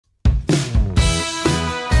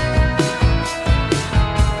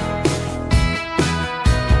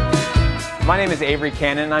My name is Avery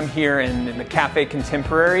Cannon. I'm here in the Café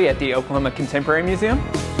Contemporary at the Oklahoma Contemporary Museum.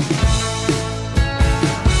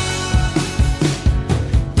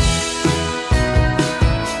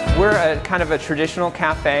 We're kind of a traditional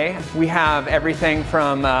cafe. We have everything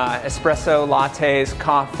from espresso, lattes,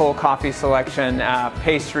 full coffee selection,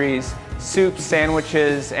 pastries, soups,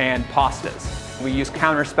 sandwiches, and pastas. We use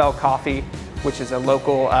Counterspell Coffee, which is a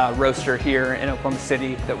local roaster here in Oklahoma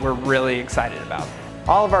City that we're really excited about.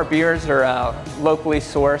 All of our beers are locally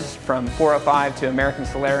sourced from 405 to American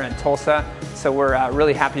Solera in Tulsa, so we're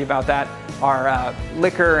really happy about that. Our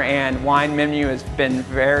liquor and wine menu has been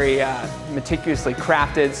very meticulously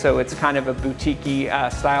crafted, so it's kind of a boutique-y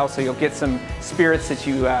style, so you'll get some spirits that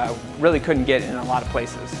you really couldn't get in a lot of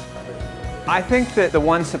places. I think that the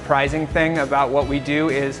one surprising thing about what we do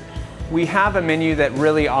is we have a menu that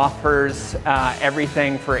really offers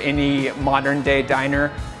everything for any modern-day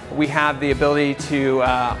diner. We have the ability to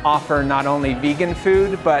offer not only vegan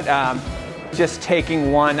food, but just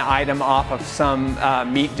taking one item off of some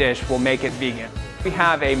meat dish will make it vegan. We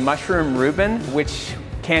have a mushroom Reuben, which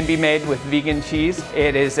can be made with vegan cheese.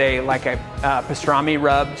 It is like a pastrami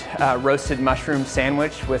rubbed roasted mushroom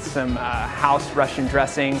sandwich with some house Russian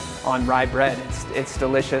dressing on rye bread. It's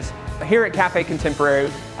delicious. Here at Café Contemporary,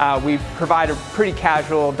 we provide a pretty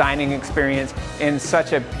casual dining experience in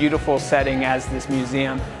such a beautiful setting as this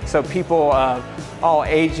museum. So people of all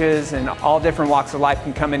ages and all different walks of life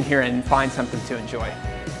can come in here and find something to enjoy.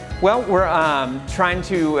 Well, we're trying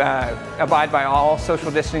to abide by all social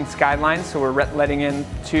distancing guidelines, so we're letting in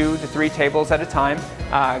 2 to 3 tables at a time.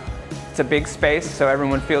 It's a big space, so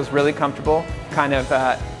everyone feels really comfortable, kind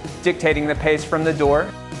of dictating the pace from the door.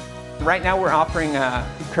 Right now we're offering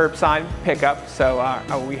curbside pickup, so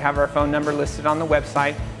we have our phone number listed on the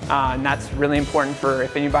website, and that's really important for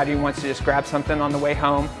if anybody wants to just grab something on the way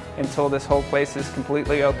home until this whole place is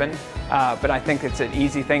completely open. But I think it's an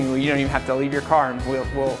easy thing. You don't even have to leave your car, and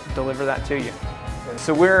we'll deliver that to you.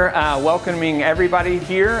 So we're welcoming everybody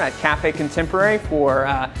here at Café Contemporary for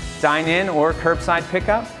dine-in or curbside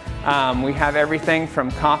pickup. We have everything from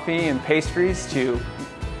coffee and pastries to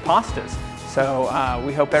pastas. So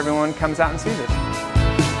we hope everyone comes out and sees us.